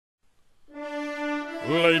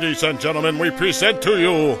Ladies and gentlemen, we present to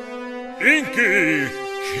you Inky,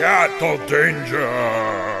 Cat of Danger.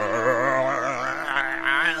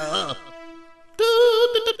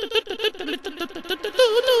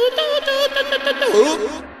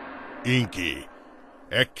 Inky,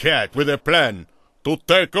 a cat with a plan to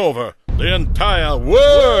take over the entire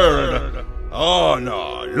world. Oh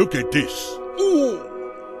no, look at this. Ooh,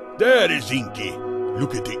 there is Inky.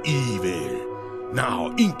 Look at the evil.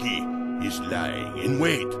 Now Inky is lying in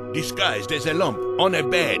wait, disguised as a lump on a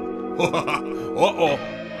bed. Uh-oh.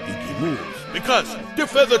 Inky moves because the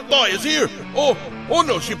feathered toy is here. Oh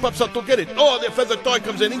no, she pops up to get it. Oh, the feathered toy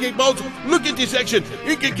comes in. Inky bounces. Look at this action.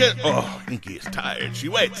 Inky can... Oh, Inky is tired. She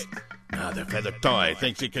waits. Now the feathered toy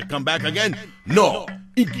thinks he can come back again. No,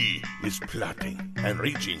 Inky is plotting and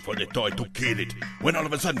reaching for the toy to kill it. When all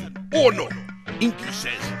of a sudden, oh no, Inky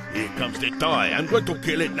says, here comes the toy. I'm going to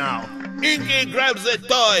kill it now. Inky grabs the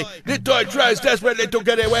toy. The toy tries desperately to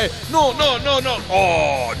get away. No.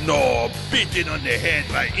 Oh, no. Beaten on the head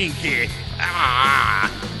by Inky.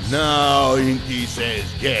 Ah. Now Inky says,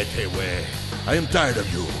 get away. I am tired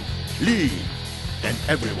of you. Leave. And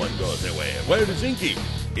everyone goes away. Where is Inky?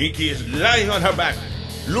 Inky is lying on her back,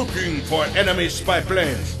 looking for enemy spy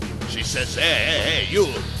planes. She says, hey, you.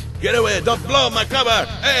 Get away. Don't blow my cover.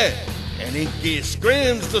 Hey. And Inky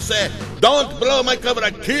screams to say, don't blow my cover,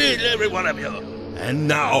 I kill every one of you. And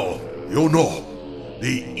now, you know,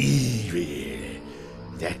 the evil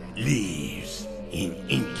that lives in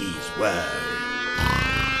Inky's world.